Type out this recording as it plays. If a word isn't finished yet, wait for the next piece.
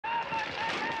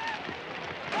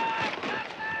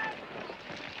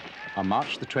On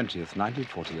March the 20th,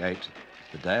 1948,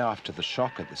 the day after the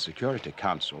shock at the Security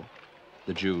Council,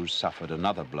 the Jews suffered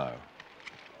another blow.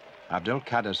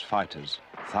 Abdelkader's fighters,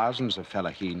 thousands of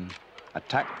fellaheen,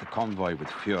 attacked the convoy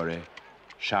with fury,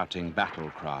 shouting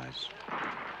battle cries.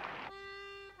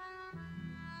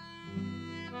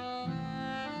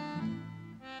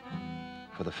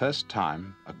 For the first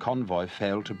time, a convoy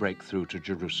failed to break through to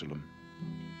Jerusalem.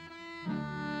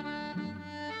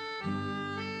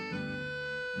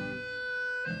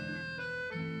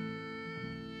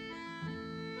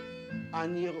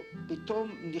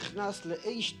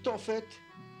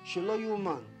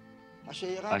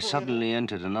 I suddenly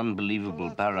entered an unbelievable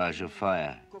barrage of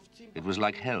fire. It was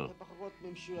like hell.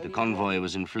 The convoy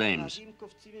was in flames.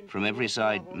 From every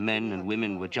side, men and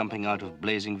women were jumping out of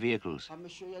blazing vehicles.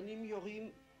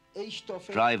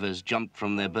 Drivers jumped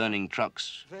from their burning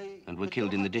trucks and were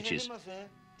killed in the ditches.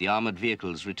 The armored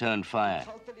vehicles returned fire.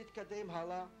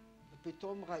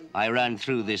 I ran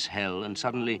through this hell, and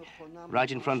suddenly, right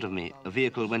in front of me, a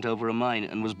vehicle went over a mine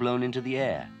and was blown into the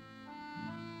air.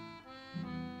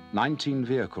 19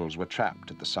 vehicles were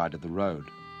trapped at the side of the road.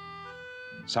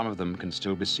 Some of them can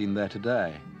still be seen there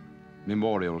today,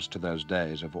 memorials to those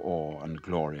days of awe and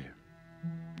glory.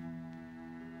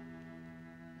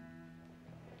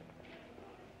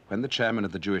 When the chairman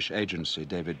of the Jewish Agency,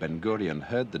 David Ben-Gurion,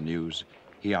 heard the news,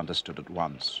 he understood at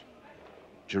once.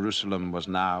 Jerusalem was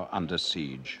now under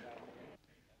siege.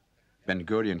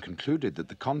 Ben-Gurion concluded that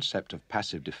the concept of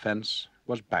passive defense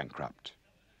was bankrupt.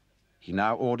 He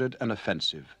now ordered an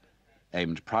offensive,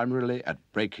 aimed primarily at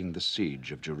breaking the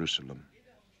siege of Jerusalem.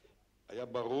 It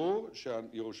was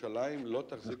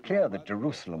clear that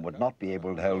Jerusalem would not be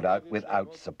able to hold out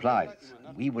without supplies.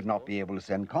 We would not be able to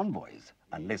send convoys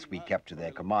unless we kept to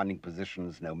their commanding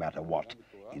positions no matter what,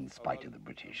 in spite of the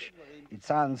British. It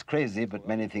sounds crazy, but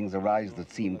many things arise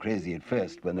that seem crazy at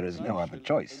first when there is no other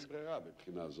choice.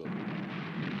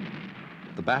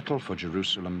 The battle for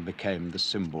Jerusalem became the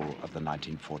symbol of the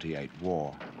 1948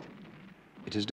 war. It is